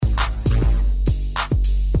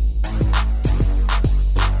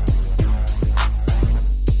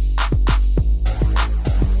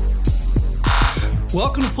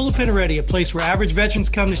Welcome to Pull a Pin Already, a place where average veterans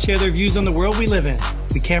come to share their views on the world we live in.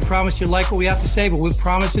 We can't promise you like what we have to say, but we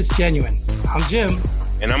promise it's genuine. I'm Jim.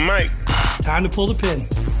 And I'm Mike. It's time to pull the pin.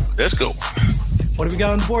 Let's go. What do we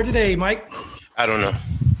got on the board today, Mike? I don't know.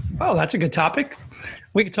 Oh, that's a good topic.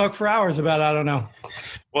 We could talk for hours about I don't know.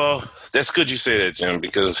 Well, that's good you say that, Jim,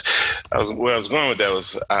 because where I was going with that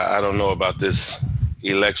was I don't know about this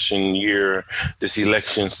election year, this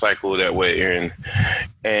election cycle that we're in.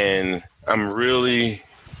 And I'm really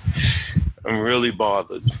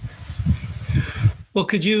bothered. Well,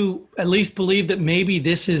 could you at least believe that maybe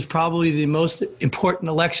this is probably the most important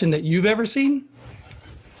election that you've ever seen?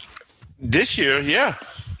 This year, yeah.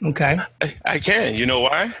 Okay. I can. You know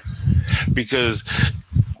why? Because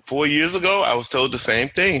 4 years ago, I was told the same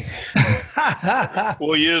thing.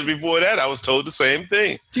 4 years before that, I was told the same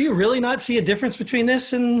thing. Do you really not see a difference between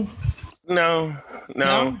this and... No.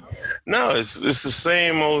 It's the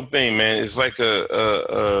same old thing, man. It's like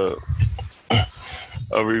a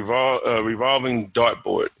revolving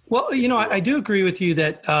dartboard. Well, you know, I do agree with you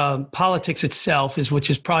that politics itself which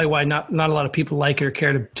is probably why not a lot of people like it or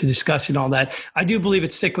care to discuss it and all that. I do believe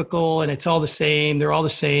it's cyclical and it's all the same. They're all the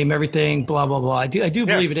same. Everything, blah blah blah. I do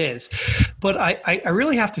believe it is, but I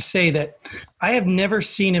really have to say that I have never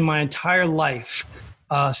seen in my entire life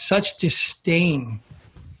such disdain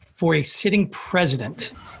for a sitting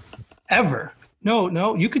president ever.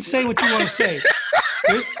 No, you could say what you want to say.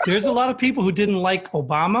 There's a lot of people who didn't like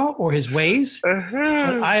Obama or his ways, but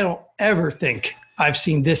I don't ever think I've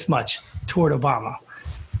seen this much toward Obama.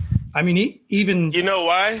 I mean, even... You know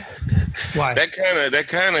why? Why? That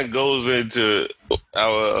kind of goes into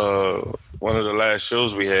our one of the last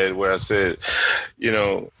shows we had where I said, you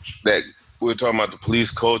know, that we were talking about the police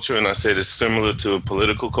culture, and I said it's similar to a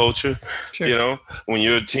political culture. Sure. You know, when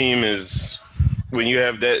your team is... When you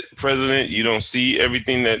have that president, you don't see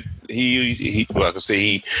everything that he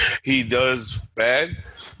does bad,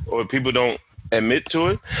 or people don't admit to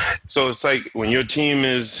it. So it's like when your team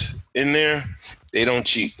is in there, they don't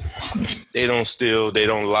cheat, they don't steal, they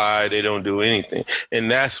don't lie, they don't do anything.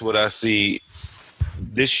 And that's what I see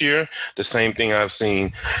this year, the same thing I've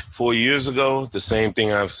seen 4 years ago, the same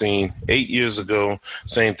thing I've seen 8 years ago,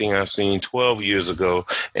 same thing I've seen 12 years ago.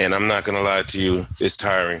 And I'm not going to lie to you, it's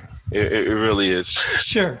tiring. It really is.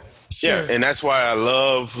 Sure. Yeah, and that's why I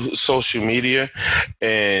love social media,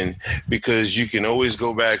 and because you can always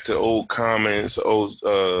go back to old comments, old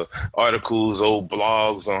articles, old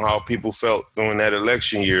blogs on how people felt during that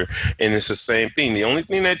election year, and it's the same thing. The only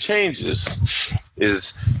thing that changes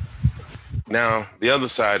is now the other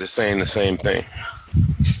side is saying the same thing,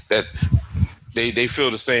 that they feel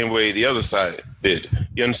the same way the other side did.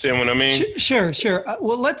 You understand what I mean? Sure.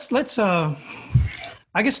 Well, let's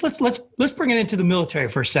I guess let's bring it into the military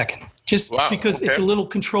for a second, because it's a little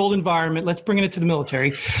controlled environment. Let's bring it into the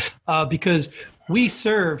military because we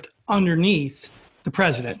served underneath the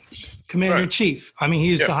president, commander in chief. I mean,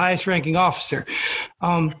 he's the highest ranking officer.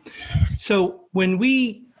 So when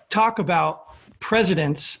we talk about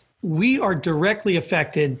presidents, we are directly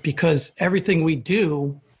affected because everything we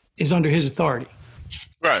do is under his authority.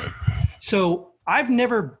 Right. So I've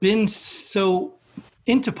never been so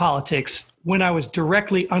into politics when I was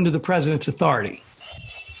directly under the president's authority.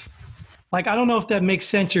 Like, I don't know if that makes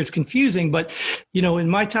sense or it's confusing, but, you know, in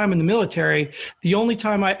my time in the military, the only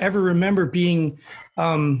time I ever remember being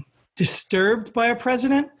disturbed by a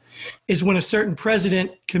president is when a certain president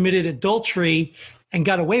committed adultery and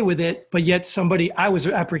got away with it, but yet somebody I was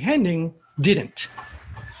apprehending didn't.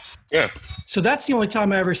 Yeah. So that's the only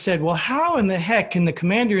time I ever said, well, how in the heck can the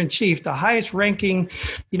commander-in-chief, the highest ranking,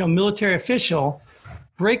 military official,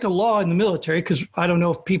 break a law in the military? Because I don't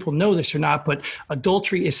know if people know this or not, but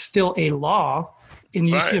adultery is still a law in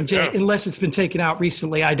the UCMJ, unless it's been taken out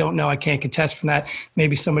recently. I don't know. I can't contest from that.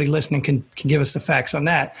 Maybe somebody listening can give us the facts on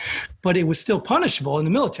that. But it was still punishable in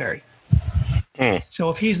the military.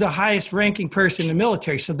 So if he's the highest ranking person in the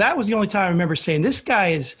military, so that was the only time I remember saying, this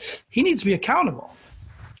guy he needs to be accountable.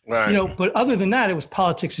 Right. But other than that, it was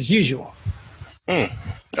politics as usual.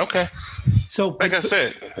 Okay. So, like I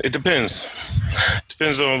said, it depends.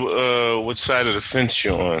 Depends on which side of the fence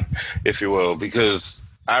you're on, if you will.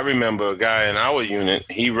 Because I remember a guy in our unit.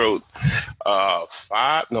 He wrote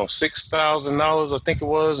 $6,000, I think it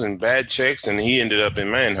was, in bad checks, and he ended up in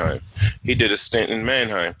Mannheim. He did a stint in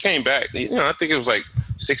Mannheim. Came back. I think it was like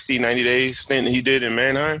 60, 90 days stint he did in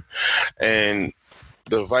Mannheim, and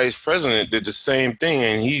the vice president did the same thing,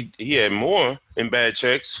 and he had more in bad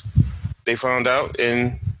checks. They found out,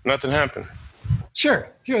 and nothing happened. Sure.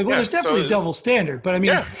 Well, there's definitely a double standard, but I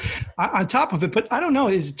mean, on top of it, but I don't know.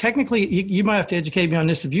 Is technically you might have to educate me on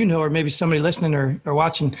this if you know, or maybe somebody listening or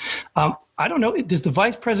watching. I don't know. Does the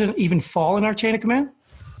vice president even fall in our chain of command?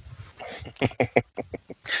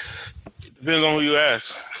 Depends on who you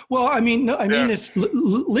ask. Well, I mean, no, I mean this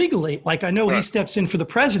legally. Like, I know he steps in for the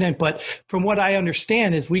president, but from what I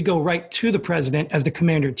understand is we go right to the president as the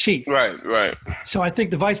commander in chief. Right. So I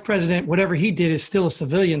think the vice president, whatever he did, is still a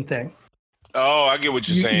civilian thing. Oh, I get what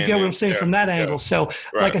you're saying. You get what I'm saying from that angle. So,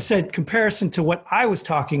 like I said, comparison to what I was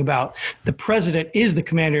talking about, the president is the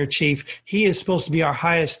commander in chief. He is supposed to be our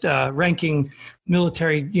highest ranking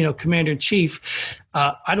military, commander in chief.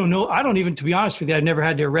 I don't know. I don't even, to be honest with you, I never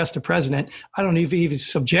had to arrest a president. I don't even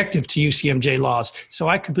subjective to UCMJ laws. So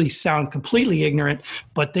I could sound completely ignorant,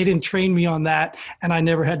 but they didn't train me on that, and I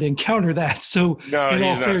never had to encounter that. So, no, in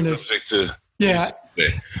all fairness, subject to. Yeah,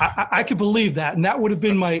 I could believe that, and that would have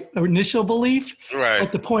been my initial belief. Right.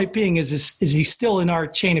 But the point being is he still in our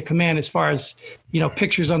chain of command as far as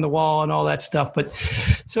pictures on the wall and all that stuff. But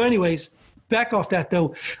so, anyways, back off that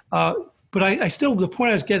though. But I still, the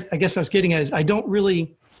point I guess I was getting at is I don't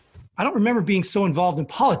remember being so involved in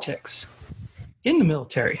politics in the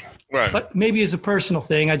military. Right. But maybe as a personal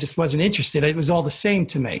thing, I just wasn't interested. It was all the same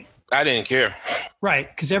to me. I didn't care. Right,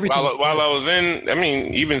 because everything. While I was in,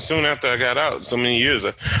 even soon after I got out, so many years,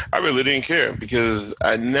 I really didn't care because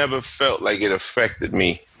I never felt like it affected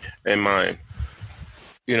me and mine.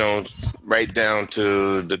 Right down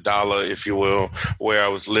to the dollar, if you will, where I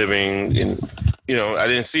was living, and I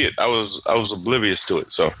didn't see it. I was oblivious to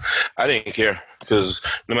it, so I didn't care because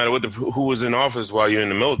no matter who was in office while you're in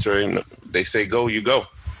the military, they say go, you go.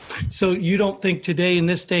 So you don't think today, in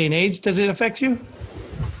this day and age, does it affect you?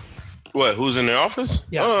 What, who's in the office?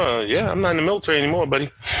 Yeah. Yeah, I'm not in the military anymore, buddy.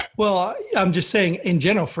 Well, I'm just saying in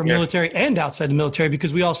general for military and outside the military,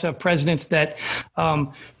 because we also have presidents that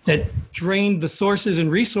drained the sources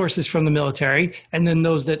and resources from the military, and then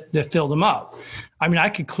those that filled them up. I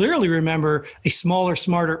could clearly remember a smaller,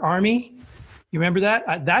 smarter army. You remember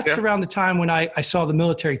that? That's around the time when I saw the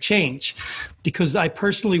military change, because I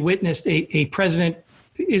personally witnessed a president.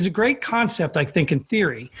 Is a great concept, I think, in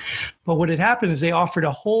theory. But what had happened is they offered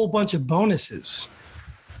a whole bunch of bonuses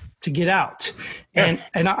to get out. And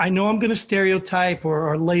I know I'm going to stereotype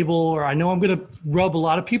or label, or I know I'm going to rub a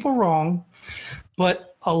lot of people wrong.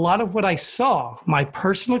 But a lot of what I saw, my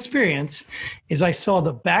personal experience, is I saw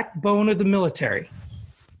the backbone of the military.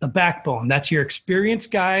 The backbone. That's your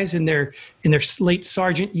experienced guys in their late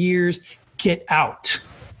sergeant years get out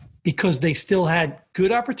because they still had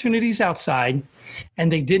good opportunities outside,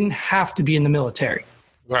 and they didn't have to be in the military.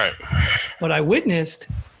 Right. But I witnessed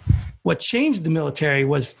what changed the military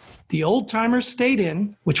was the old timers stayed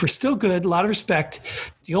in, which were still good, a lot of respect,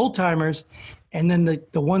 the old timers, and then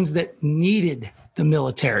the ones that needed the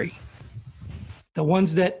military, the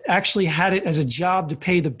ones that actually had it as a job to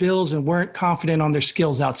pay the bills and weren't confident on their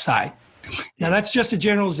skills outside. Now, that's just a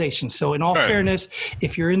generalization. So in all fairness,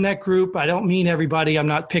 if you're in that group, I don't mean everybody. I'm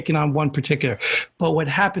not picking on one particular. But what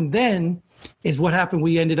happened then is what happened.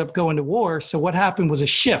 We ended up going to war. So what happened was a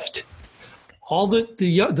shift. All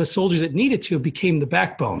the soldiers that needed to became the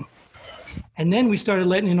backbone. And then we started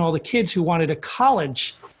letting in all the kids who wanted a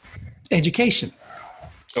college education.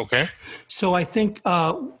 Okay. So I think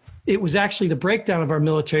it was actually the breakdown of our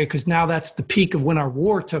military, because now that's the peak of when our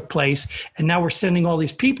war took place. And now we're sending all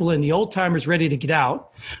these people in, the old timers ready to get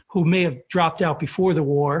out, who may have dropped out before the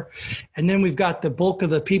war. And then we've got the bulk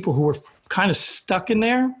of the people who were kind of stuck in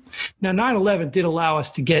there. Now, 9/11 did allow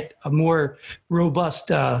us to get a more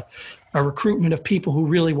robust a recruitment of people who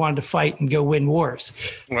really wanted to fight and go win wars.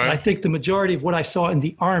 Right. I think the majority of what I saw in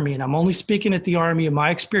the Army, and I'm only speaking at the Army in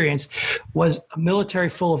my experience, was a military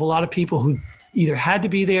full of a lot of people who either had to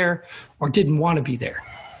be there or didn't want to be there.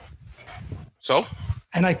 So?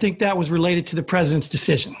 And I think that was related to the president's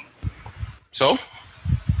decision.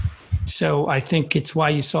 So I think it's why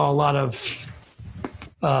you saw a lot of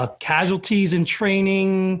casualties in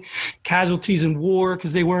training, casualties in war,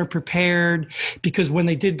 because they weren't prepared. Because when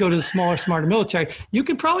they did go to the smaller, smarter military, you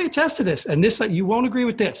can probably attest to this, and this you won't agree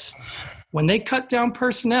with this. When they cut down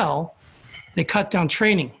personnel, they cut down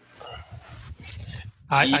training.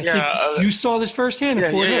 I think you saw this firsthand.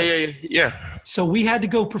 Yeah. So we had to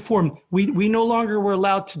go perform. We no longer were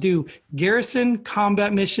allowed to do garrison,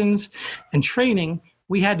 combat missions, and training.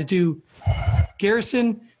 We had to do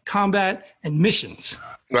garrison, combat, and missions.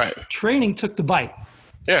 Right. Training took the bite.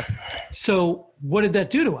 Yeah. So what did that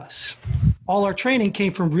do to us? All our training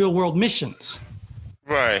came from real-world missions.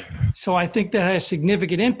 Right. So I think that had a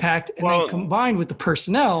significant impact, and then combined with the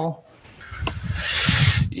personnel.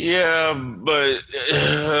 Yeah, but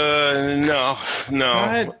no.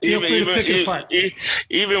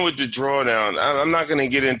 Even with the drawdown, I'm not going to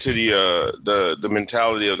get into the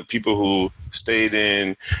mentality of the people who stayed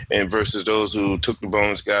in and versus those who took the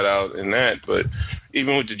bones, got out, and that. But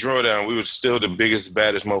even with the drawdown, we were still the biggest,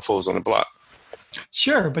 baddest mofos on the block.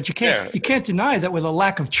 Sure, but you can't deny that with a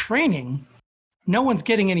lack of training, no one's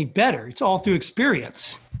getting any better. It's all through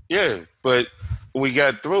experience. Yeah, but we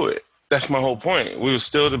got through it. That's my whole point. We were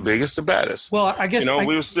still the biggest, the baddest. Well, I guess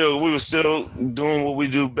we were still doing what we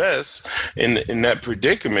do best in that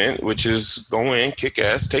predicament, which is go in, kick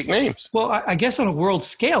ass, take names. Well, I guess on a world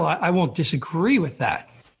scale, I won't disagree with that.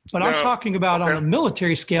 But I'm talking about on a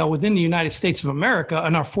military scale within the United States of America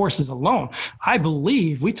and our forces alone. I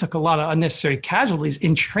believe we took a lot of unnecessary casualties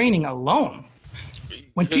in training alone.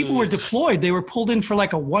 When people were deployed, they were pulled in for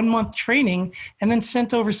like a 1-month training and then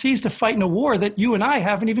sent overseas to fight in a war that you and I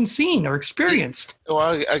haven't even seen or experienced.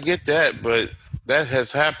 Well, I get that, but that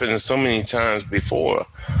has happened so many times before.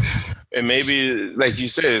 And maybe, like you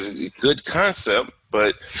said, it's a good concept,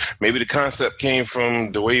 but maybe the concept came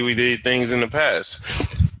from the way we did things in the past.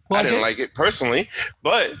 Well, I didn't like it personally,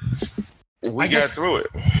 but we got through it.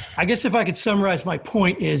 I guess if I could summarize my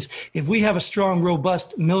point is if we have a strong,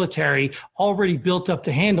 robust military already built up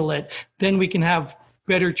to handle it, then we can have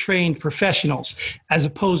better trained professionals as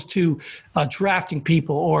opposed to drafting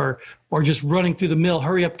people or just running through the mill.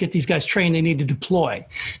 Hurry up, get these guys trained. They need to deploy.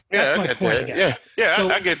 Yeah, I get that.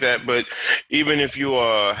 I get that. But even if you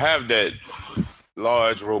have that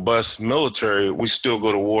large, robust military, we still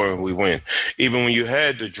go to war and we win. Even when you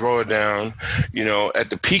had the drawdown, at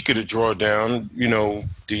the peak of the drawdown,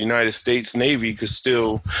 the United States Navy could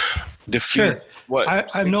still defeat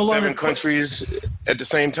seven countries at the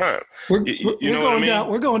same time.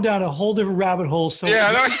 We're going down a whole different rabbit hole. So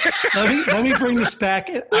let me bring this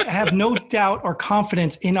back. I have no doubt or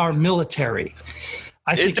confidence in our military.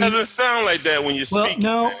 It doesn't sound like that when you speak. Well,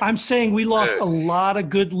 no, I'm saying we lost a lot of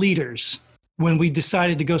good leaders when we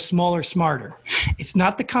decided to go smaller, smarter. It's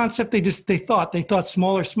not the concept they thought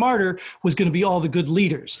smaller, smarter was going to be all the good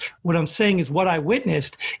leaders. What I'm saying is what I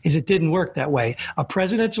witnessed is it didn't work that way. A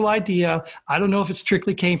presidential idea, I don't know if it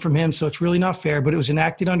strictly came from him, so it's really not fair, but it was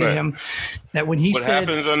enacted under him that when he said— What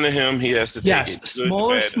happens under him, he has to take it.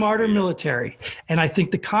 Smaller, smarter military. And I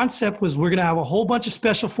think the concept was we're going to have a whole bunch of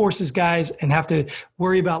special forces guys and have to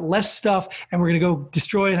worry about less stuff, and we're going to go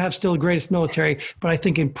destroy and have still the greatest military. But I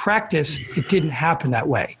think in practice, it didn't happen that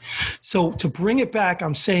way. So to bring it back,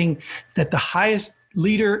 I'm saying that the highest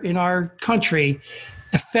leader in our country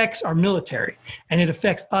affects our military and it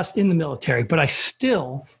affects us in the military. But I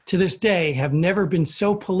still, to this day, have never been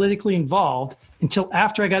so politically involved until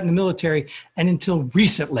after I got in the military and until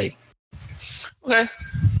recently. Okay.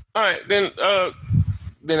 All right. Then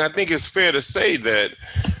I think it's fair to say that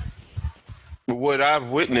what I've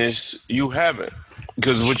witnessed, you haven't.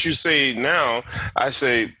 Because what you say now, I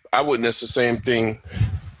say I witnessed the same thing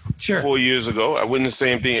 4 years ago. I witnessed the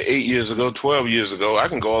same thing 8 years ago, 12 years ago. I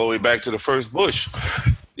can go all the way back to the first Bush.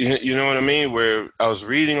 You know what I mean? Where I was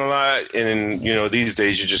reading a lot, and these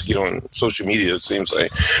days you just get on social media, it seems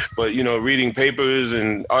like. But, reading papers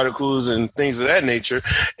and articles and things of that nature,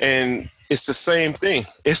 and it's the same thing.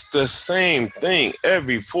 It's the same thing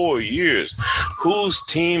every 4 years. Whose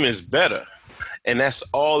team is better? And that's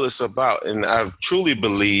all it's about. And I truly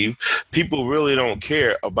believe people really don't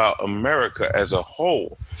care about America as a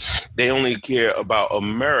whole. They only care about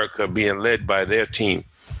America being led by their team.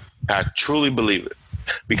 I truly believe it.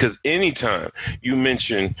 Because anytime you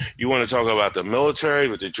mention you want to talk about the military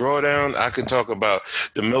with the drawdown, I can talk about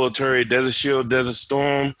the military, Desert Shield, Desert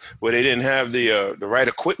Storm, where they didn't have the right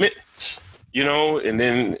equipment. And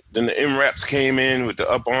then the MRAPs came in with the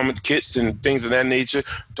up armored kits and things of that nature.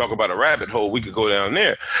 Talk about a rabbit hole, we could go down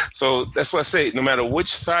there. So that's why I say, no matter which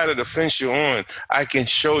side of the fence you're on, I can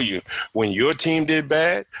show you when your team did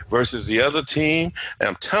bad versus the other team. And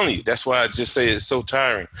I'm telling you, that's why I just say it's so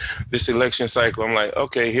tiring. This election cycle, I'm like,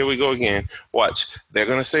 okay, here we go again. Watch, they're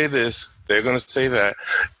going to say this, they're going to say that,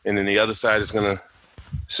 and then the other side is going to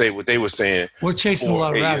say what they were saying. We're chasing a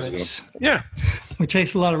lot of rabbits. Yeah. We're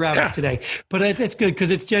chasing a lot of rabbits today. But it's good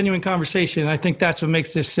because it's genuine conversation. And I think that's what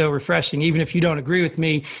makes this so refreshing. Even if you don't agree with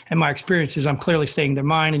me and my experiences, I'm clearly saying they're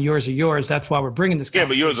mine and yours are yours. That's why we're bringing this. Yeah,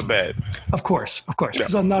 but yours are bad. Of course.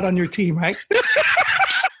 Because I'm not on your team, right?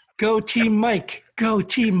 Go Team Mike. Go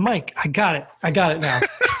Team Mike. I got it now.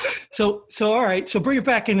 So all right. So bring it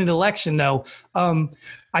back into the election, though.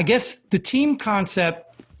 I guess the team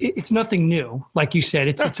concept, it's nothing new. Like you said,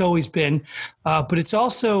 it's always been. But it's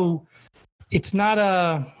also, it's not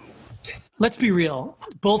let's be real.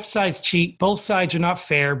 Both sides cheat. Both sides are not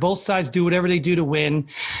fair. Both sides do whatever they do to win.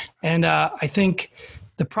 And I think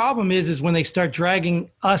the problem is when they start dragging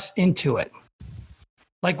us into it.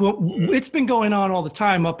 Like it's been going on all the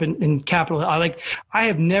time up in Capitol Hill. I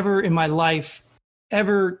have never in my life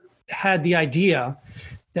ever had the idea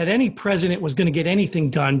that any president was going to get anything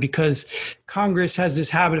done because Congress has this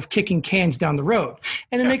habit of kicking cans down the road.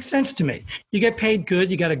 And it makes sense to me. You get paid good.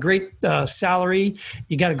 You got a great salary.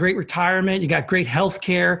 You got a great retirement. You got great health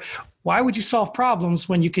care. Why would you solve problems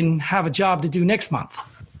when you can have a job to do next month?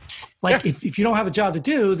 If you don't have a job to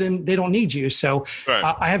do, then they don't need you. So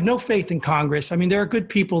I have no faith in Congress. I mean, there are good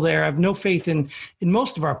people there. I have no faith in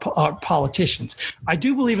most of our politicians. I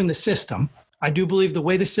do believe in the system. I do believe the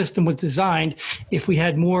way the system was designed, if we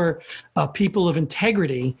had more people of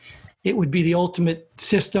integrity, it would be the ultimate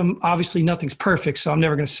system. Obviously, nothing's perfect, so I'm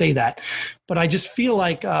never going to say that. But I just feel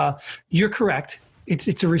like you're correct. It's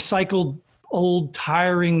a recycled, old,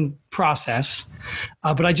 tiring process.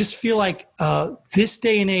 But I just feel like this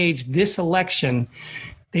day and age, this election,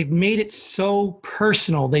 they've made it so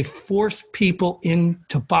personal. They force people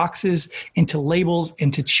into boxes, into labels,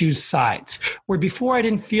 and to choose sides. Where before I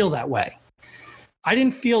didn't feel that way. I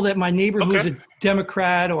didn't feel that my neighbor who was a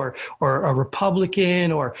Democrat or a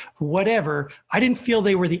Republican or whatever, I didn't feel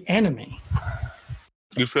they were the enemy.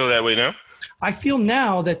 You feel that way now? I feel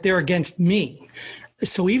now that they're against me.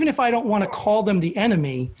 So even if I don't want to call them the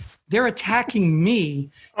enemy, they're attacking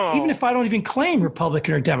me, even if I don't even claim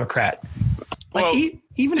Republican or Democrat.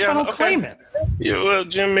 Even if I don't claim it. Yeah, well,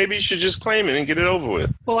 Jim, maybe you should just claim it and get it over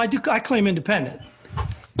with. Well, I do. I claim independent.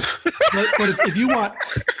 But if you want,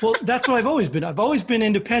 well, that's what I've always been. I've always been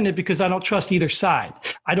independent because I don't trust either side.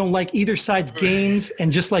 I don't like either side's games.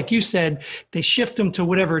 And just like you said, they shift them to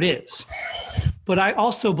whatever it is. But I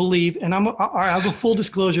also believe, and I'll go full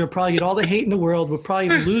disclosure, I'll probably get all the hate in the world. We'll probably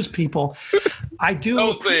lose people. I do.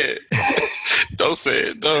 Don't say it. Don't say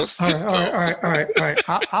it. Don't. All right.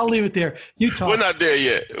 I'll leave it there. You talk. We're not there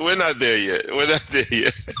yet.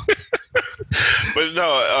 But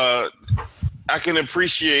no, I can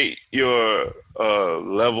appreciate your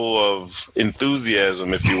level of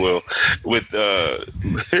enthusiasm, if you will, with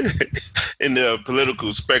in the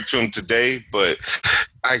political spectrum today. But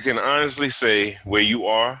I can honestly say where you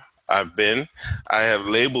are, I've been. I have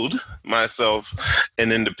labeled myself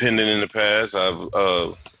an independent in the past.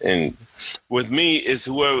 And with me is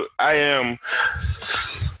whoever I am.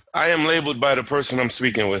 I am labeled by the person I'm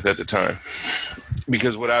speaking with at the time.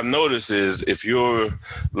 Because what I've noticed is if you're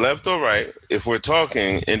left or right, if we're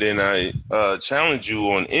talking and then I challenge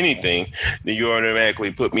you on anything, then you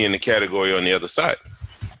automatically put me in the category on the other side.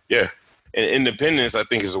 Yeah. And independence, I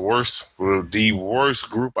think, is the worst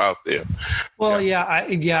group out there. Well,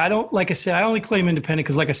 I don't, like I said, I only claim independent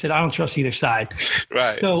because, like I said, I don't trust either side.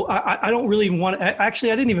 Right. So I don't really want to,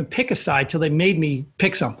 actually, I didn't even pick a side till they made me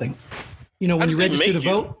pick something. You know, when you register to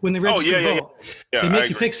vote, they make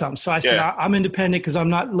you pick something. So I said, I'm independent because I'm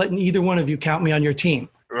not letting either one of you count me on your team.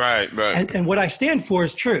 Right. And what I stand for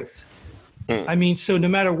is truth. I mean, so no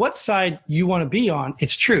matter what side you want to be on,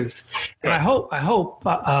 it's truth. And I hope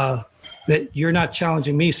that you're not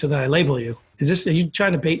challenging me so that I label you. Are you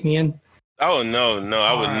trying to bait me in? Oh, no.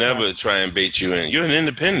 I would never try and bait you in. You're an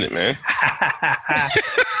independent, man.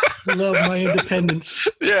 Love my independence.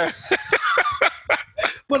 Yeah.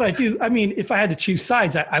 But I do. I mean, if I had to choose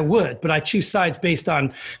sides, I would. But I choose sides based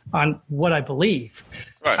on what I believe.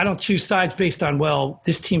 Right. I don't choose sides based on, well,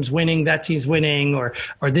 this team's winning, that team's winning, or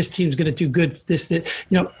this team's going to do good. This. You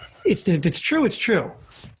know, if it's true, it's true.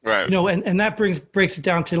 Right. You know, and that breaks it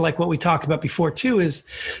down to like what we talked about before too. Is,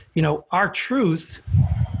 you know, our truth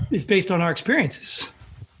is based on our experiences.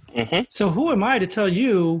 Mm-hmm. So who am I to tell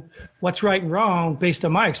you what's right and wrong based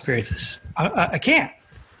on my experiences? I can't.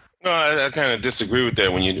 No, I kind of disagree with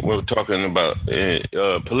that when we're talking about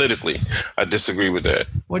politically. I disagree with that.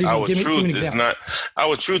 What do you mean? Give me an example.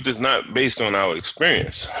 Our truth is not based on our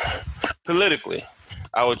experience. Politically,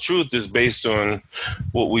 our truth is based on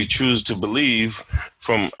what we choose to believe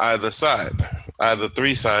from either side, either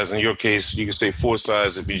three sides. In your case, you can say four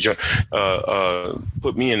sides if you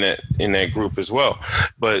put me in that group as well.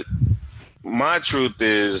 But my truth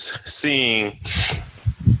is seeing.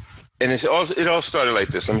 And it all started like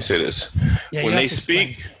this. Let me say this. Yeah, when they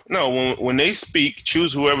speak, when they speak,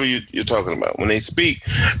 choose whoever you're talking about. When they speak,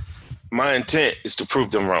 my intent is to prove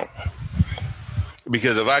them wrong.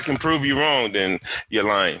 Because if I can prove you wrong, then you're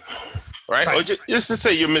lying, right? Or just to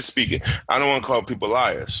say you're misspeaking. I don't want to call people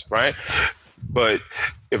liars, right? But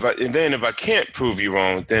if I can't prove you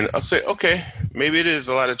wrong, then I'll say, okay, maybe it is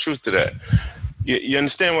a lot of truth to that. You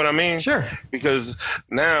understand what I mean? Sure. Because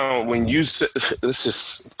now when you say, let's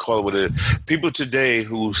just call it what it is, people today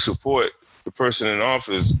who support the person in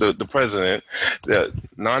office, the president, the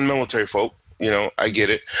non-military folk, I get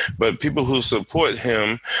it, but people who support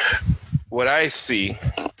him, what I see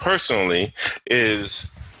personally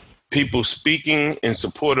is people speaking in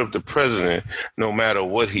support of the president, no matter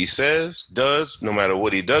what he says, does, no matter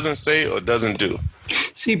what he doesn't say or doesn't do.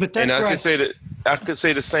 See, but that's and I could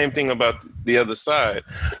say the same thing about the other side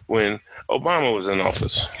when Obama was in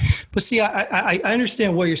office. But see, I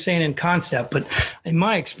understand what you're saying in concept, but in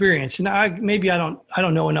my experience, and I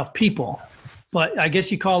don't know enough people, but I guess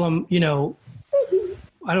you call them,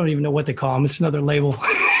 I don't even know what they call them. It's another label.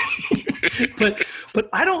 but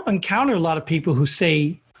I don't encounter a lot of people who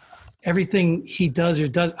say everything he does or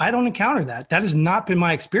does. I don't encounter that. That has not been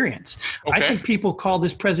my experience. Okay. I think people call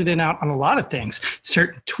this president out on a lot of things,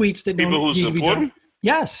 certain tweets that people who support him.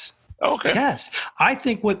 Yes. Okay. Yes. I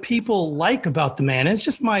think what people like about the man, and it's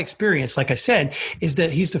just my experience, like I said, is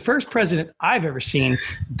that he's the first president I've ever seen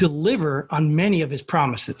deliver on many of his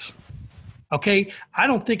promises. Okay. I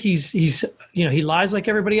don't think he's he lies like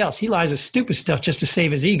everybody else. He lies at stupid stuff just to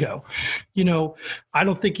save his ego. I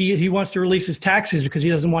don't think he wants to release his taxes because he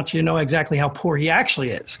doesn't want you to know exactly how poor he actually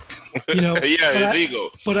is. His ego.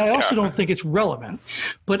 But I also don't think it's relevant.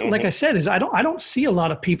 But like I said, I don't see a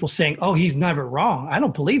lot of people saying, "Oh, he's never wrong." I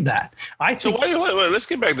don't believe that. So wait, let's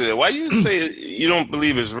get back to that. Why do you say you don't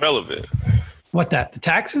believe it's relevant? What, the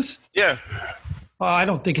taxes? Yeah. Well, I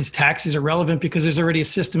don't think his taxes are relevant because there's already a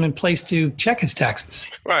system in place to check his taxes.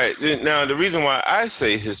 Right. Now, the reason why I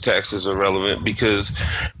say his taxes are relevant because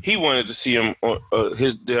he wanted to see him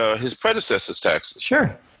his predecessor's taxes.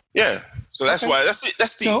 Sure. Yeah. So that's why that's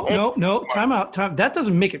the no. Time out. That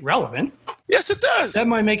doesn't make it relevant. Yes, it does. That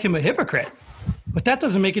might make him a hypocrite, but that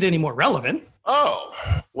doesn't make it any more relevant. Oh,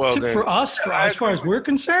 well, for us, as far as we're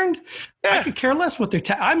concerned, yeah. I could care less what they're.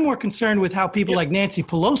 I'm more concerned with how people like Nancy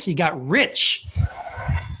Pelosi got rich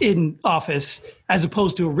in office, as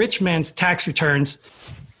opposed to a rich man's tax returns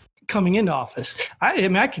coming into office.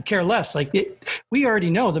 I could care less. We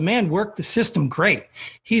already know the man worked the system great.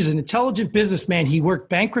 He's an intelligent businessman. He worked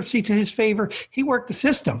bankruptcy to his favor. He worked the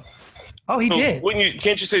system. Oh, he did.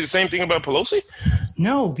 Can't you say the same thing about Pelosi?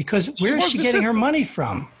 No, because where is she getting her money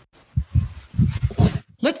from?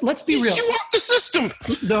 Let's be real. You want the system?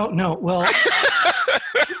 No. Well,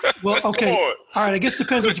 okay. All right. I guess it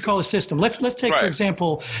depends what you call a system. Let's take, for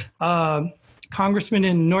example, Congressman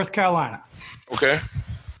in North Carolina. Okay.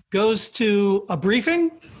 Goes to a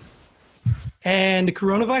briefing, and the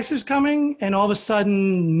coronavirus is coming, and all of a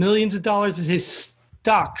sudden, millions of dollars of his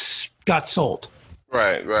stocks got sold.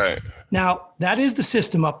 Right. Now, that is the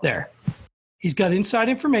system up there. He's got inside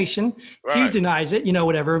information. Right. He denies it,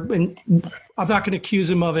 whatever. And I'm not going to accuse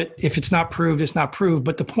him of it. If it's not proved, it's not proved.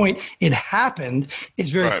 But the point, it happened,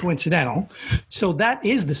 is very coincidental. So that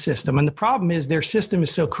is the system. And the problem is their system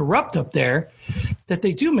is so corrupt up there that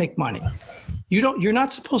they do make money. You're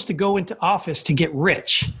not supposed to go into office to get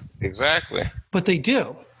rich. Exactly. But they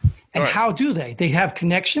do. And how do they? They have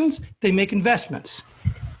connections. They make investments.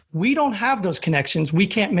 We don't have those connections. We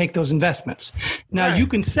can't make those investments. Now, you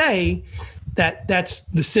can say that that's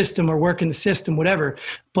the system or work in the system, whatever,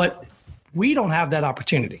 but we don't have that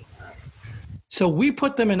opportunity. So we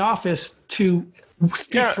put them in office to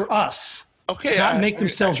speak for us, not make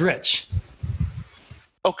themselves rich.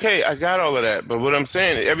 Okay, I got all of that. But what I'm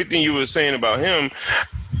saying, everything you were saying about him,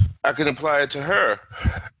 I can apply it to her.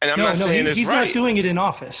 And I'm not saying it's he's right. Not doing it in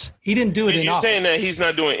office. He didn't do it in office. You're saying that he's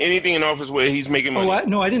not doing anything in office where he's making money?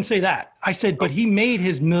 I didn't say that. I said, but he made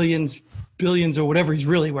his millions, billions, or whatever he's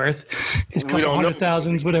really worth. His couple hundred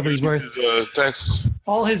thousands, whatever he's worth. Taxes.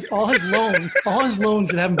 All his loans,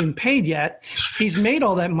 that haven't been paid yet. He's made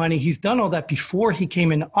all that money. He's done all that before he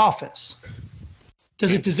came into office.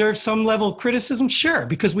 Does it deserve some level of criticism? Sure,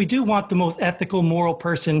 because we do want the most ethical, moral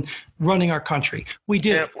person running our country. We do.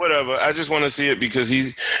 Yeah, whatever. I just want to see it because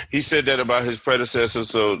he said that about his predecessor.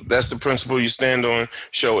 So that's the principle you stand on.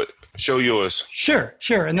 Show it. Show yours. Sure.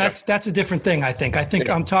 And that's a different thing, I think.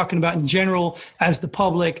 I'm talking about in general as the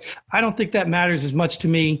public. I don't think that matters as much to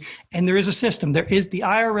me. And there is a system. The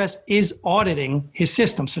IRS is auditing his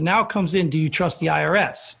system. So now it comes in, do you trust the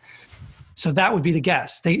IRS? So that would be the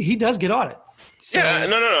guess. He does get audited. So,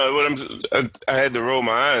 no. I had to roll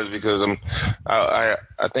my eyes because I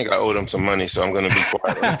think I owed him some money, so I'm going to be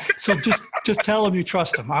quiet. So just tell him you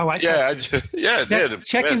trust him. I did.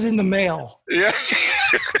 Check is in the mail. Yeah.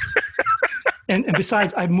 And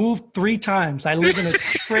besides, I moved 3 times. I live in a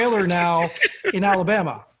trailer now in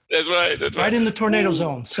Alabama. That's right. Right in the tornado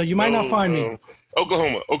zone. So you might not find me.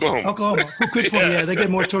 Oklahoma. Good point. Yeah, they get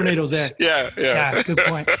more tornadoes there. Yeah. Good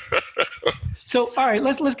point. So, all right,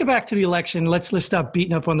 let's get back to the election. Let's stop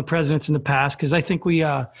beating up on the presidents in the past, because I think we.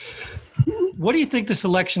 What do you think this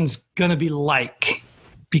election's going to be like?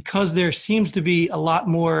 Because there seems to be a lot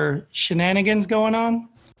more shenanigans going on.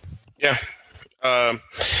 Yeah.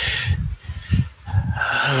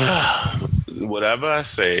 Whatever I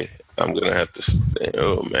say, I'm going to have to say,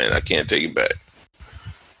 oh, man, I can't take it back.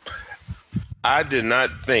 I did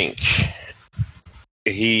not think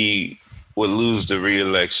he would lose the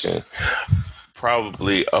re-election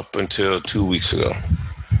probably up until 2 weeks ago.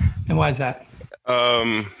 And why is that?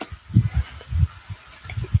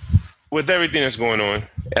 With everything that's going on.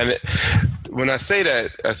 And when I say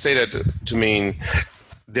that to mean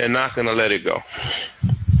they're not going to let it go.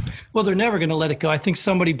 Well, they're never going to let it go. I think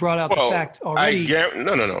somebody brought out the fact already.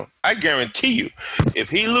 No. I guarantee you, if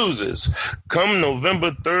he loses, come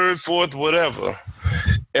November 3rd, 4th, whatever,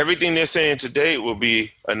 everything they're saying today will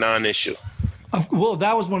be a non-issue. Well,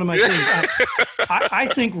 that was one of my things. I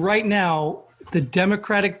think right now the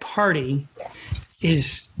Democratic Party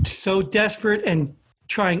is so desperate and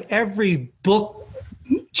trying every book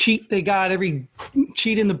cheat they got, every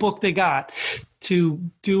cheat in the book they got to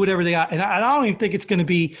do whatever they got. And I don't even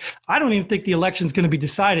think the election's going to be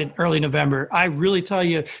decided early November. I really tell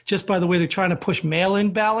you, just by the way they're trying to push mail-in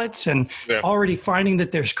ballots and already finding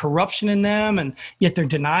that there's corruption in them, and yet they're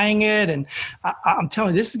denying it. And I'm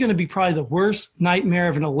telling you, this is going to be probably the worst nightmare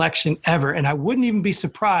of an election ever. And I wouldn't even be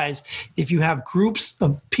surprised if you have groups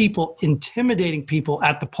of people intimidating people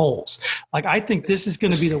at the polls. Like, I think this is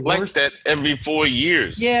going to be the worst. Like that every 4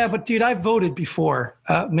 years. Yeah, but dude, I voted before,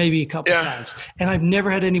 maybe a couple of times. And I've never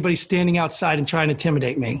had anybody standing outside and trying to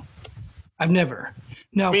intimidate me. I've never.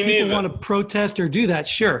 Now, if people want to protest or do that,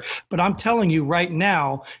 sure. But I'm telling you right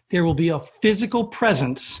now, there will be a physical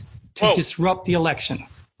presence to disrupt the election.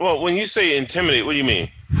 Well, when you say intimidate, what do you mean?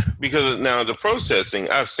 Because now the protesting,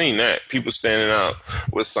 I've seen that. People standing out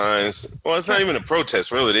with signs. Well, it's not even a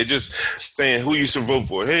protest, really. They're just saying who you should vote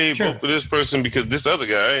for. Hey, vote for this person because this other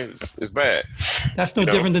guy is bad. That's no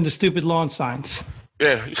different than the stupid lawn signs.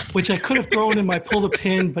 Yeah. Which I could have thrown in my pull the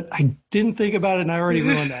pin, but I didn't think about it and I already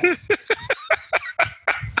ruined that.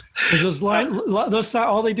 Because those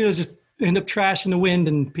all they do is just end up trash in the wind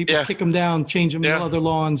and people kick them down, change them to other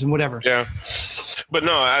lawns and whatever. Yeah. But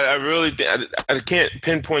no, I really I can't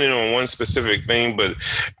pinpoint it on one specific thing, but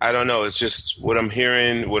I don't know. It's just what I'm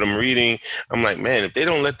hearing, what I'm reading. I'm like, man, if they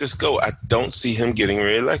don't let this go, I don't see him getting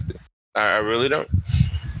reelected. I really don't.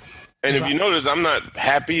 And if you notice, I'm not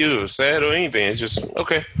happy or sad or anything. It's just,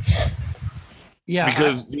 okay. Yeah.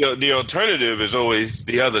 Because the alternative is always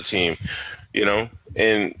the other team,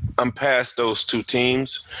 and I'm past those two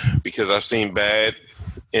teams because I've seen bad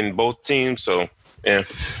in both teams. So, yeah.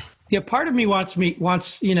 Yeah, part of me wants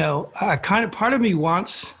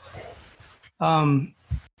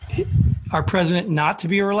our president not to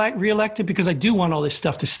be reelected because I do want all this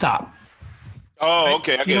stuff to stop. Oh,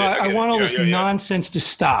 okay. I want all this nonsense to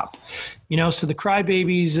stop. So the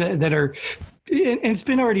crybabies that are, and it's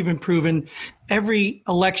already been proven, every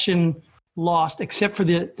election lost except for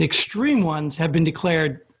the extreme ones have been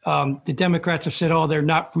declared. The Democrats have said, "Oh, they're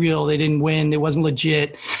not real. They didn't win. It wasn't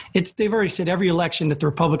legit." They've already said every election that the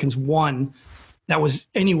Republicans won that was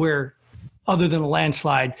anywhere other than a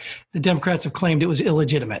landslide, the Democrats have claimed it was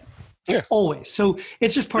illegitimate. Yeah. Always. So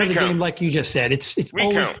it's just part of the game, like you just said. It's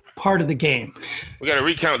always part of the game. We got to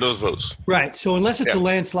recount those votes. Right. So unless it's a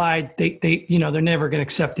landslide, they're never going to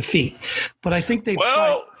accept defeat. But I think they've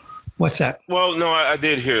tried. What's that? Well, no, I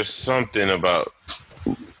did hear something about.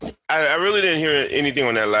 I really didn't hear anything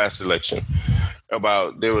on that last election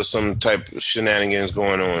about there was some type of shenanigans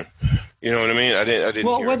going on. You know what I mean? I didn't.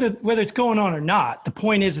 Well, whether it's going on or not, the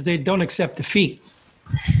point is that they don't accept defeat.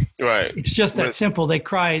 Right. It's just that simple. They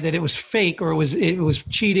cry that it was fake or it was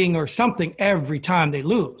cheating or something every time they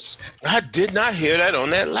lose. I did not hear that on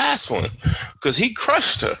that last one because he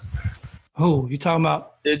crushed her. Who you talking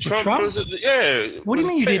about? Trump? Yeah. What do you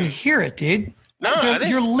mean you didn't hear it, dude? No,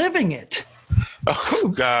 you're living it.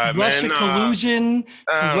 Oh God, Russia man! Collusion,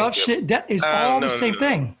 Russia. That is all the same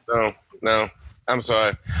thing. No. I'm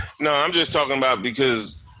sorry. No, I'm just talking about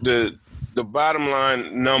because the bottom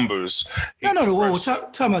line numbers. No. Whoa,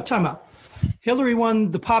 time out. Hillary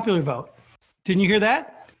won the popular vote. Didn't you hear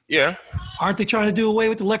that? Yeah. Aren't they trying to do away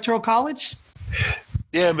with the Electoral College?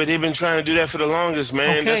 Yeah, but they've been trying to do that for the longest,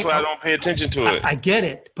 man. Okay. That's why I don't pay attention to it. I get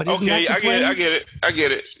it, but isn't that the plan? I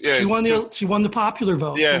get it. Yeah, she won the popular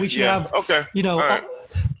vote. Yeah, so we should have,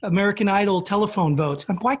 American Idol telephone votes.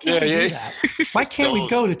 Why can't we do that? Why can't we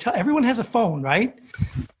go to everyone has a phone, right?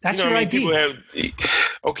 That's your ID.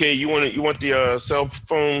 Okay, you want the cell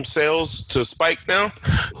phone sales to spike now?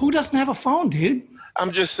 Who doesn't have a phone, dude?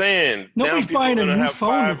 I'm just saying. Nobody's buying a new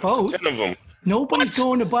phone to vote. 10 of them. Nobody's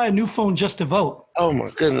going to buy a new phone just to vote. Oh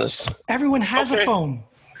my goodness. Everyone has a phone.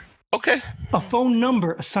 Okay. A phone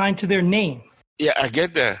number assigned to their name. Yeah, I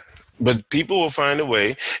get that. But people will find a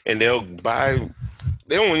way, and they'll buy.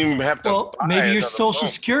 They don't even have to. Well, maybe your Social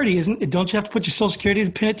Security isn't. Don't you have to put your Social Security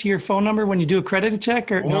to pin it to your phone number when you do a credit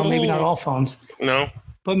check? Or no, maybe not all phones. No.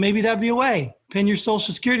 But maybe that'd be a way. Pin your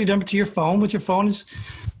Social Security number to your phone. With your phone is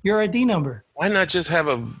your ID number. Why not just have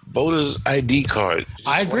a voter's ID card?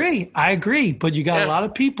 I agree. But you got a lot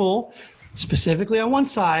of people, specifically on one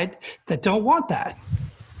side, that don't want that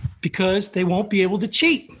because they won't be able to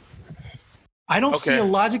cheat. I don't see a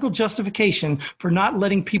logical justification for not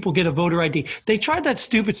letting people get a voter ID. They tried that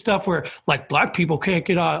stupid stuff where, like, black people can't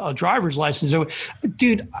get a driver's license.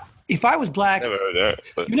 Dude, if I was black, never heard that.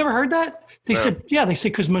 You've never heard that? They said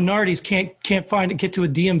because minorities can't get to a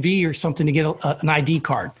DMV or something to get an ID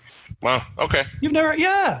card. Wow. Okay. You've never?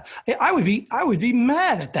 Yeah. I would be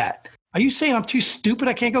mad at that. Are you saying I'm too stupid?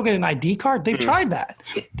 I can't go get an ID card? They've tried that.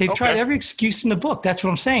 They've tried every excuse in the book. That's what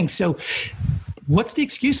I'm saying. So what's the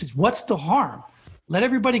excuses? What's the harm? Let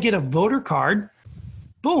everybody get a voter card.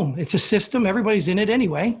 Boom. It's a system. Everybody's in it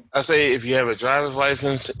anyway. I say if you have a driver's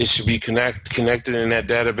license, it should be connected in that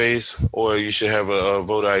database, or you should have a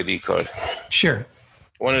voter ID card. Sure.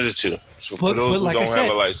 One of the two. So for those who don't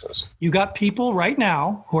have a license. You got people right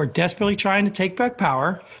now who are desperately trying to take back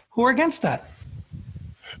power who are against that.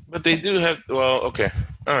 But they do have, well, okay.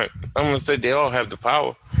 All right. I'm going to say they all have the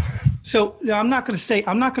power. So I'm not going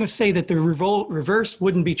to say that the reverse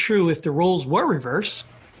wouldn't be true if the roles were reversed.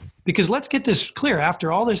 Because let's get this clear.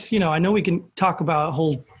 After all this, I know we can talk about a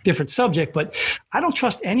whole different subject, but I don't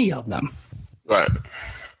trust any of them. Right.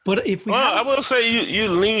 But if we I will say you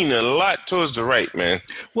lean a lot towards the right, man.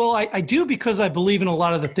 Well, I do because I believe in a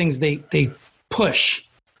lot of the things they push.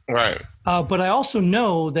 Right. But I also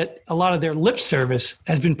know that a lot of their lip service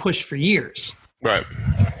has been pushed for years. Right.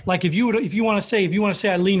 Like if you want to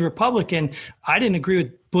say I lean Republican, I didn't agree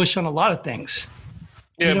with Bush on a lot of things.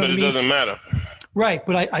 Yeah, but it doesn't matter. Right,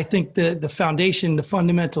 but I think the foundation, the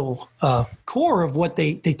fundamental core of what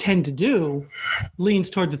they tend to do leans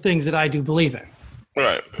toward the things that I do believe in.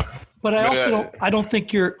 Right. But I don't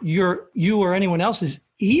think you or anyone else is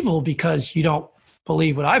evil because you don't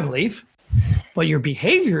believe what I believe. But your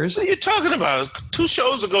behaviors. What are you talking about? 2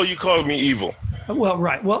 shows ago, you called me evil. Well,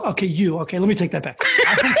 right. Well, okay, you. Okay, let me take that back.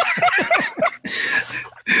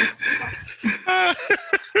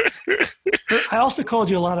 I also called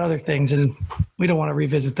you a lot of other things, and we don't want to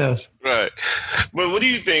revisit those. Right. But what do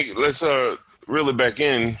you think? Let's reel it back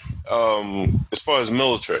in as far as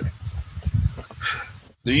military.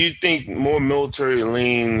 Do you think more military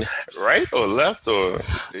lean right or left or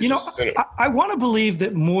I want to believe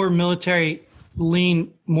that more military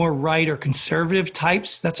lean more right or conservative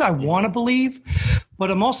types. That's what I want to believe.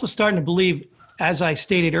 But I'm also starting to believe, as I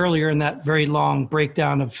stated earlier in that very long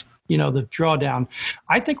breakdown of the drawdown,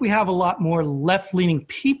 I think we have a lot more left-leaning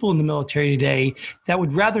people in the military today that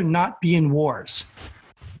would rather not be in wars.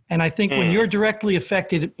 And I think when you're directly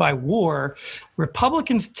affected by war,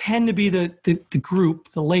 Republicans tend to be the group,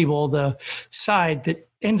 the label, the side that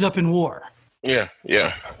ends up in war. Yeah,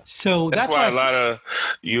 yeah. So that's why a lot of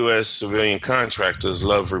U.S. civilian contractors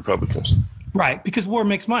love Republicans. Right, because war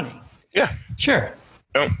makes money. Yeah. Sure.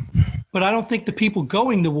 Yeah. But I don't think the people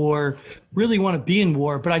going to war really want to be in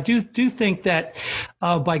war. But I do think that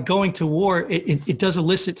by going to war, it does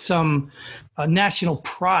elicit some national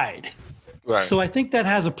pride. Right. So I think that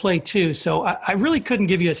has a play too. So I really couldn't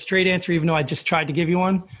give you a straight answer, even though I just tried to give you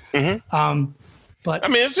one. Mm-hmm. But I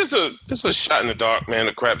mean, it's just a shot in the dark, man.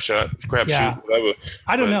 A crap shoot, whatever.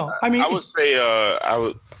 I don't know. I mean, I would say I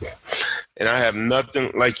would, and I have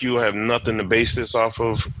nothing like you. I have nothing to base this off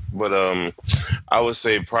of, but I would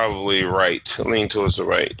say probably right, lean towards the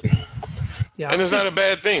right. Yeah, and it's not a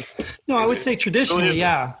bad thing. No, I would say traditionally,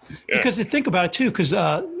 yeah. Because to think about it too, because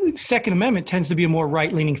Second Amendment tends to be a more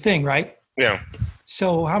right-leaning thing, right? Yeah.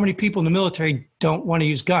 So how many people in the military don't want to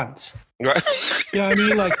use guns? Right. You know what I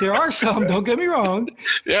mean? Like there are some, don't get me wrong.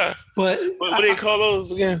 Yeah. But what do they call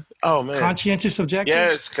those again? Oh man. Conscientious objective?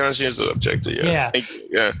 Yes, conscientious objective, yeah.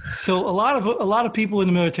 Yeah. So a lot of people in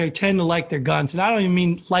the military tend to like their guns. And I don't even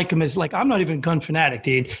mean like them as like, I'm not even a gun fanatic,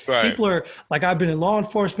 dude. Right. People are like, I've been in law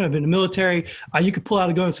enforcement, I've been in the military. You could pull out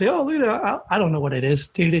a gun and say, oh, look at that. I don't know what it is,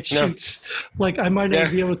 dude. It shoots. Like I might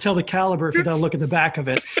not be able to tell the caliber if you don't look at the back of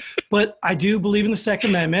it. But I do believe in the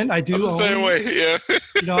Second Amendment. I do. I'm the same way, yeah.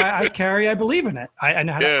 I believe in it. I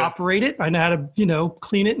know how to operate it. I know how to,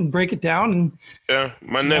 clean it and break it down. And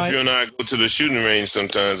my nephew and I go to the shooting range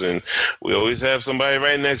sometimes, and we always have somebody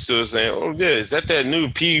right next to us saying, "Oh, yeah, is that new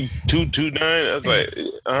P229?" I was like,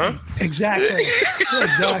 Exactly.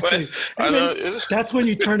 Exactly. That's when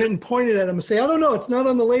you turn it and point it at them and say, "I don't know, it's not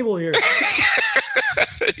on the label here."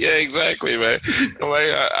 Yeah, exactly, man. I'm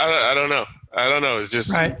like, I don't know. I don't know. It's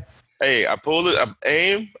just right. Hey, I pull it, I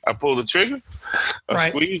aim, I pull the trigger,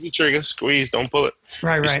 squeeze the trigger, squeeze, don't pull it.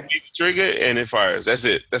 Right. Squeeze the trigger and it fires. That's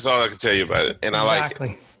it. That's all I can tell you about it. And I like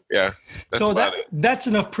it. Yeah. That's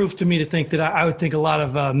enough proof to me to think that I would think a lot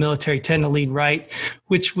of military tend to lead right,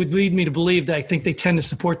 which would lead me to believe that I think they tend to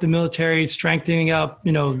support the military, strengthening up,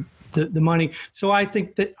 the money. So I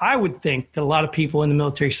would think that a lot of people in the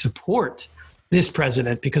military support this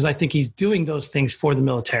president because I think he's doing those things for the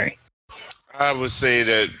military. I would say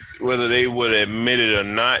that whether they would admit it or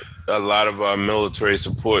not, a lot of our military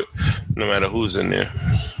support, no matter who's in there.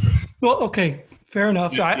 Well, okay, fair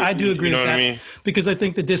enough. I do agree with that. What I mean? Because I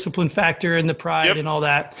think the discipline factor and the pride and all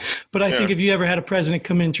that. But I think if you ever had a president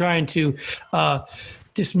come in trying to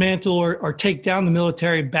dismantle or take down the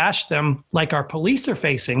military, bash them like our police are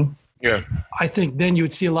facing, I think then you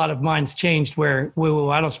would see a lot of minds changed where, whoa,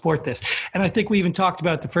 I don't support this. And I think we even talked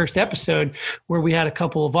about the first episode where we had a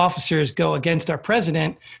couple of officers go against our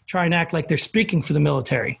president, try and act like they're speaking for the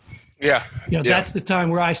military. That's the time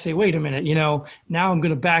where I say, wait a minute, now I'm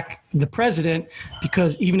going to back the president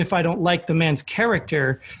because even if I don't like the man's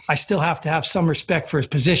character, I still have to have some respect for his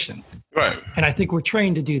position. Right. And I think we're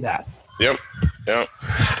trained to do that. Yep.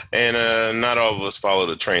 And not all of us follow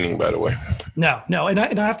the training, by the way. No. And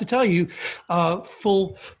I have to tell you,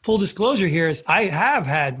 full disclosure here is I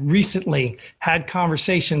have recently had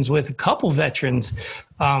conversations with a couple veterans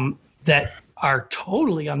that are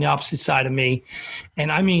totally on the opposite side of me.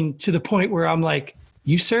 And I mean, to the point where I'm like,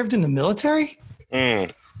 you served in the military?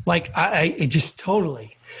 Like I just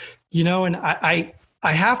totally, and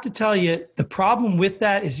I have to tell you, the problem with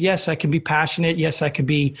that is, yes, I can be passionate. Yes, I could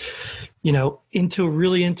be,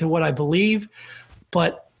 into what I believe,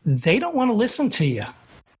 but they don't want to listen to you.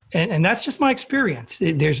 And that's just my experience.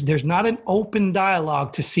 There's not an open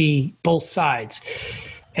dialogue to see both sides.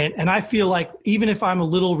 And I feel like even if I'm a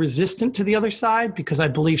little resistant to the other side because I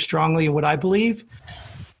believe strongly in what I believe,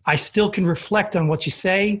 I still can reflect on what you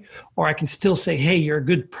say, or I can still say, hey, you're a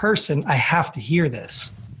good person. I have to hear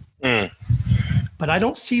this. But I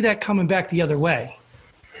don't see that coming back the other way.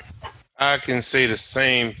 I can say the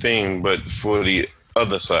same thing, but for the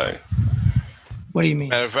other side. What do you mean?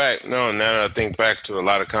 Matter of fact, now that I think back to a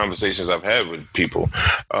lot of conversations I've had with people,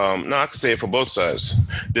 I can say it for both sides.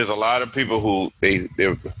 There's a lot of people who they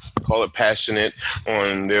call it passionate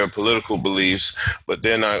on their political beliefs, but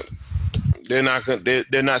they're not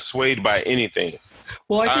swayed by anything.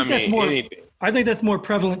 Well, I think that's more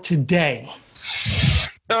prevalent today.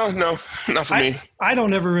 No, not for me. I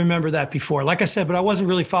don't ever remember that before. Like I said, but I wasn't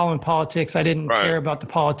really following politics. I didn't care about the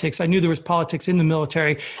politics. I knew there was politics in the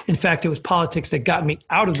military. In fact, it was politics that got me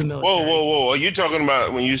out of the military. Whoa. Are you talking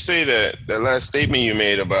about when you say that last statement you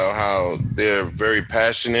made about how they're very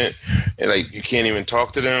passionate and like you can't even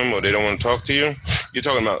talk to them or they don't want to talk to you? You're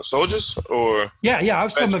talking about soldiers or? Yeah. I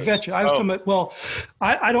was talking about veterans. I was talking about,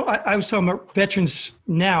 I was talking about veterans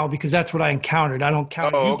now because that's what I encountered. I don't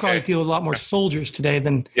count. You probably deal with a lot more soldiers today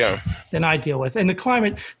than I deal with. And the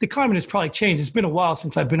climate has probably changed. It's been a while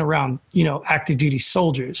since I've been around, active duty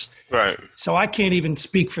soldiers. Right. So I can't even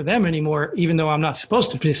speak for them anymore, even though I'm not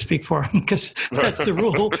supposed to speak for them because that's the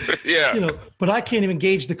rule. But I can't even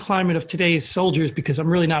gauge the climate of today's soldiers because I'm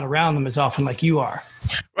really not around them as often like you are.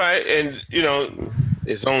 Right. And,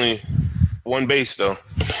 it's only one base though.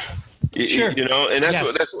 Sure. And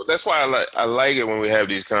that's why I like it when we have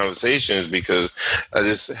these conversations because I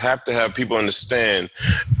just have to have people understand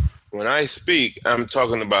when I speak, I'm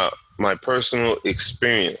talking about my personal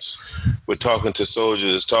experience with talking to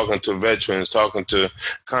soldiers, talking to veterans, talking to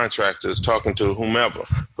contractors, talking to whomever,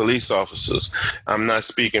 police officers. I'm not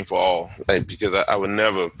speaking for all because I would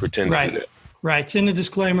never pretend to do that. Right. It's in the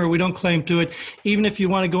disclaimer. We don't claim to it. Even if you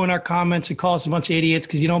want to go in our comments and call us a bunch of idiots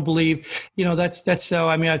because you don't believe, that's so.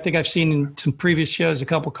 I mean, I think I've seen in some previous shows a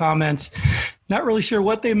couple comments. Not really sure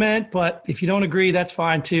what they meant, but if you don't agree, that's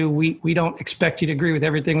fine too. We don't expect you to agree with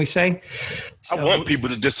everything we say. So, I want people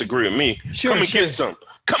to disagree with me. Sure, Come and get some.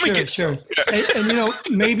 Come and get sure. some. And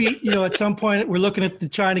maybe, at some point we're looking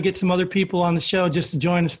at trying to get some other people on the show just to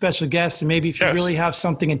join as special guests. And maybe if you really have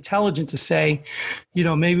something intelligent to say,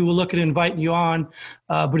 maybe we'll look at inviting you on.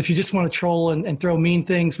 But if you just want to troll and throw mean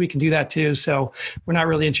things, we can do that too. So we're not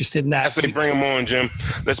really interested in that. I say bring them on, Jim.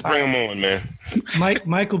 Let's bring them on, man.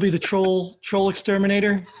 Mike will be the troll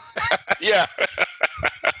exterminator. Yeah.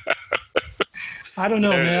 I don't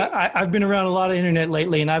know, man. I've been around a lot of internet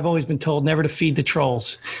lately, and I've always been told never to feed the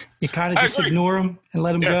trolls. You kind of just ignore them and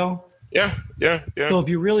let them go. Yeah. So if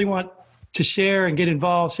you really want to share and get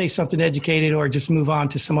involved, say something educated, or just move on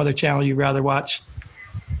to some other channel you'd rather watch.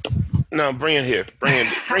 No, bring it here. Bring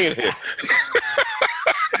it here.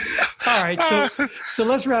 All right, so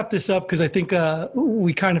let's wrap this up because I think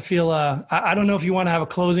we kind of feel. I don't know if you want to have a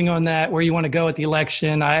closing on that, where you want to go at the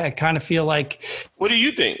election. I kind of feel like. What do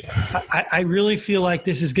you think? I really feel like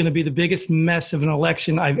this is going to be the biggest mess of an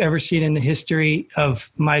election I've ever seen in the history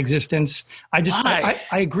of my existence. I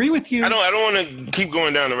agree with you. I don't want to keep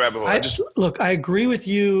going down the rabbit hole. Look, I agree with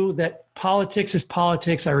you that politics is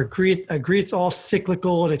politics. I agree it's all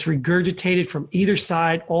cyclical and it's regurgitated from either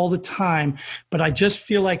side all the time. But I just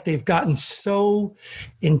feel like they've gotten so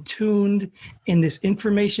intuned in this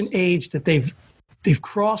information age that they've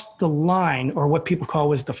crossed the line, or what people call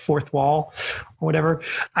was the fourth wall or whatever.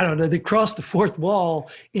 I don't know. They crossed the fourth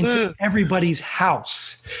wall into everybody's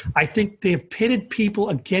house. I think they've pitted people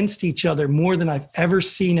against each other more than I've ever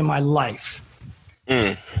seen in my life.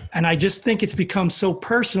 And I just think it's become so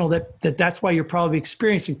personal that's why you're probably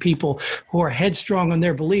experiencing people who are headstrong on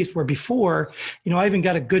their beliefs, where before, I even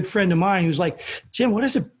got a good friend of mine who's like, Jim, what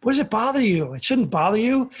does it bother you? It shouldn't bother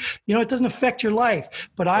you. It doesn't affect your life.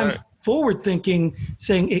 But I'm forward thinking,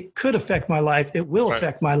 saying it could affect my life. It will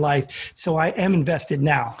affect my life. So I am invested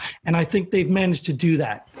now. And I think they've managed to do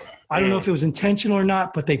that. I don't know if it was intentional or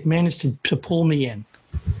not, but they've managed to pull me in.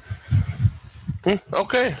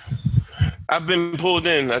 Okay. I've been pulled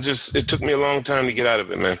in. It took me a long time to get out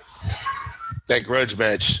of it, man. That grudge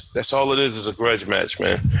match, that's all it is a grudge match,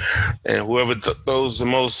 man. And whoever throws the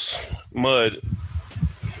most mud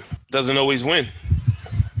doesn't always win.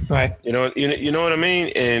 Right. You know what I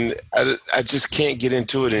mean? And I just can't get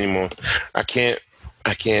into it anymore. I can't.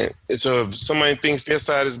 And so if somebody thinks their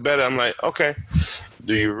side is better, I'm like, okay,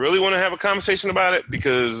 do you really want to have a conversation about it?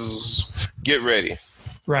 Because get ready.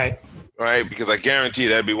 Right. Right, because I guarantee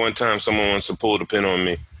that'd be one time someone wants to pull the pin on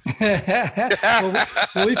me.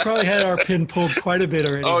 well, we probably had our pin pulled quite a bit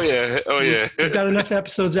already. Oh yeah. We've got enough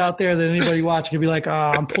episodes out there that anybody watching can be like,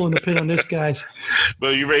 I'm pulling the pin on this, guys.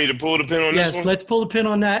 But you ready to pull the pin on this one? Yes, let's pull the pin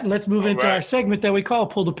on that, and let's move into our segment that we call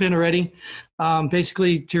Pull the Pin Already.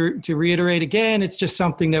 Basically, to reiterate again, it's just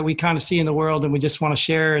something that we kind of see in the world, and we just want to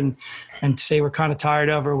share and say we're kind of tired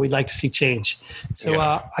of, or we'd like to see change. So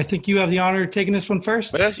I think you have the honor of taking this one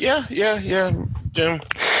first. Yeah,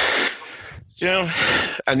 Jim,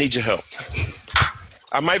 I need your help.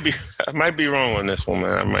 I might be wrong on this one,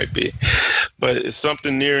 man. I might be, but it's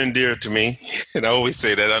something near and dear to me, and I always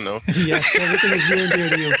say that. I know. Yes, everything is near and dear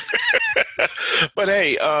to you. But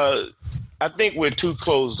hey, I think we're too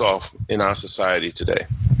closed off in our society today.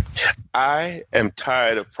 I am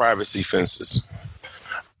tired of privacy fences.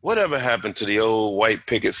 Whatever happened to the old white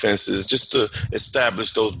picket fences just to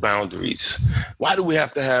establish those boundaries? Why do we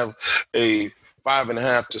have to have a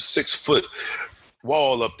 5.5 to 6 foot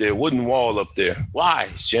wall up there, wooden wall up there? Why,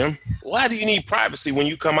 Jim? Why do you need privacy when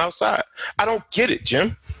you come outside? I don't get it,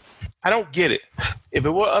 Jim. I don't get it. If it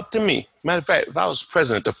were up to me, matter of fact, if I was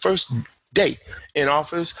president, the first day in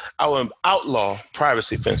office, I would outlaw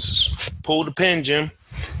privacy fences. Pull the pin, Jim.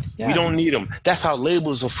 Yeah. We don't need them. That's how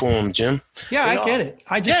labels are formed, Jim. Yeah, I get it.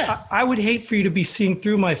 I would hate for you to be seeing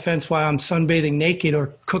through my fence while I'm sunbathing naked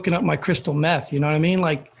or cooking up my crystal meth. You know what I mean?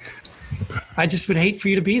 Like, I just would hate for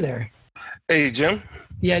you to be there. Hey, Jim.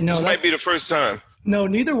 Yeah, no. This might be the first time. No,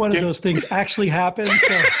 neither one of those things actually happened.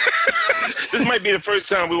 So. This might be the first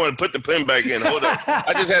time we want to put the pin back in. Hold up.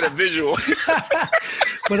 I just had a visual.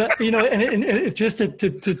 But, and just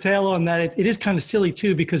to tail on that, it is kind of silly,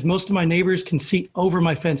 too, because most of my neighbors can see over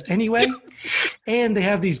my fence anyway. And they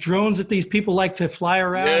have these drones that these people like to fly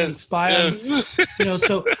around and spy on.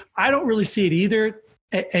 So I don't really see it either.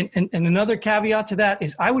 And another caveat to that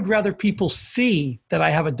is I would rather people see that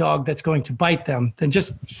I have a dog that's going to bite them than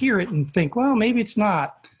just hear it and think, well, maybe it's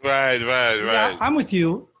not. Right. Yeah, I'm with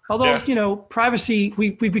you. Although, privacy,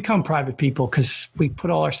 we've become private people because we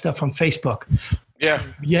put all our stuff on Facebook. Yeah.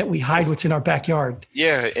 Yet we hide what's in our backyard.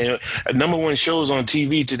 Yeah. And number one shows on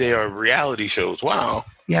TV today are reality shows. Wow.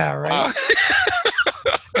 Yeah, right.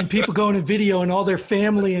 And people go into video and all their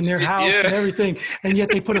family and their house and everything. And yet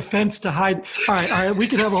they put a fence to hide. All right. We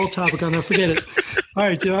can have a whole topic on that. Forget it. All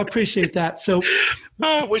right, Jim, I appreciate that. So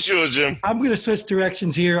what's yours, Jim? I'm going to switch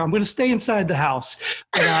directions here. I'm going to stay inside the house.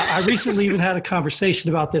 But, I recently even had a conversation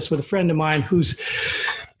about this with a friend of mine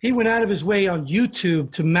he went out of his way on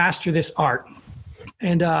YouTube to master this art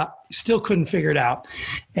and still couldn't figure it out.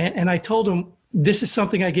 And I told him, this is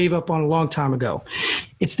something I gave up on a long time ago.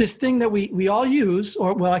 It's this thing that we all use,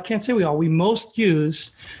 or well, I can't say we most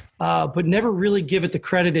use, but never really give it the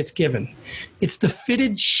credit it's given. It's the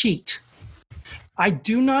fitted sheet. I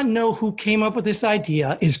do not know who came up with this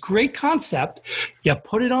idea. It's a great concept. You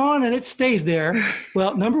put it on and it stays there.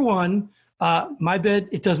 Well, number one, my bed,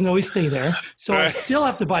 it doesn't always stay there. So I still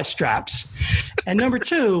have to buy straps. And number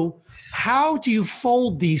two, how do you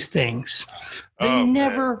fold these things? They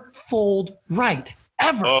never fold right,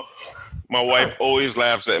 ever. Oh, my wife always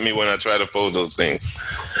laughs at me when I try to fold those things.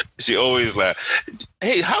 She always laughs.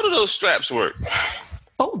 Hey, how do those straps work?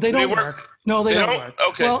 Oh, they don't work. No, they don't work.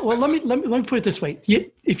 Okay. Well, let me put it this way.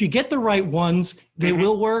 If you get the right ones, they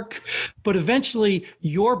will work. But eventually,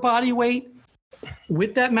 your body weight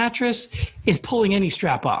with that mattress is pulling any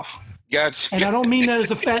strap off. Gotcha. And I don't mean that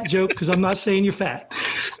as a fat joke, because I'm not saying you're fat.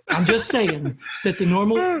 I'm just saying that the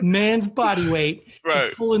normal man's body weight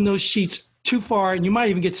is pulling those sheets too far, and you might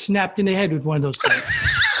even get snapped in the head with one of those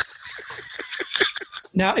things.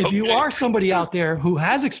 Now, if you are somebody out there who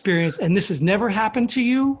has experience and this has never happened to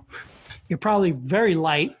you, you're probably very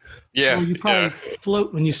light. Yeah. Or you probably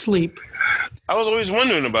float when you sleep. I was always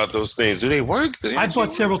wondering about those things. Do they work? I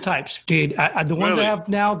bought several types, dude. The ones I have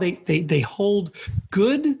now, they hold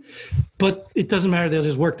good, but it doesn't matter. They'll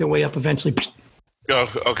just work their way up eventually.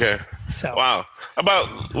 Oh, okay. So, wow.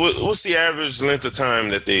 What's the average length of time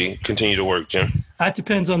that they continue to work, Jim? That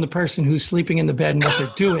depends on the person who's sleeping in the bed and what they're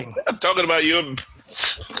doing. I'm talking about you.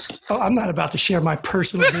 Oh, I'm not about to share my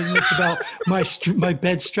personal business about my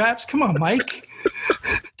bed straps. Come on, Mike.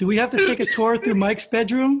 Do we have to take a tour through Mike's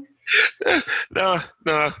bedroom? No,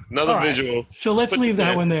 another visual. So let's leave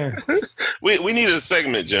that one there. We need a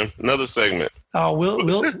segment, Jim. Another segment. Oh,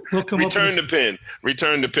 we'll come up with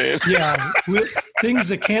Return the pen. Yeah, things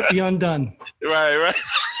that can't be undone. Right.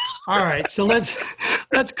 All right, so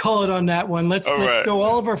let's call it on that one. Let's go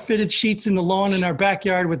all of our fitted sheets in the lawn in our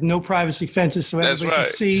backyard with no privacy fences, so everybody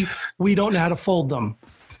can see we don't know how to fold them.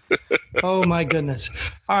 Oh my goodness.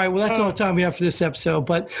 All right, well, that's all the time we have for this episode,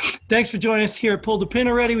 but thanks for joining us here at Pull the Pin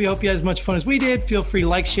already. We hope you had as much fun as we did. Feel free to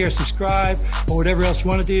like, share, subscribe, or whatever else you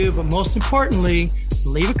want to do, but most importantly,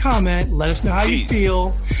 leave a comment, let us know how you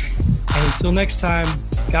feel, and until next time,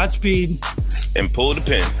 Godspeed and pull the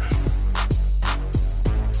pin.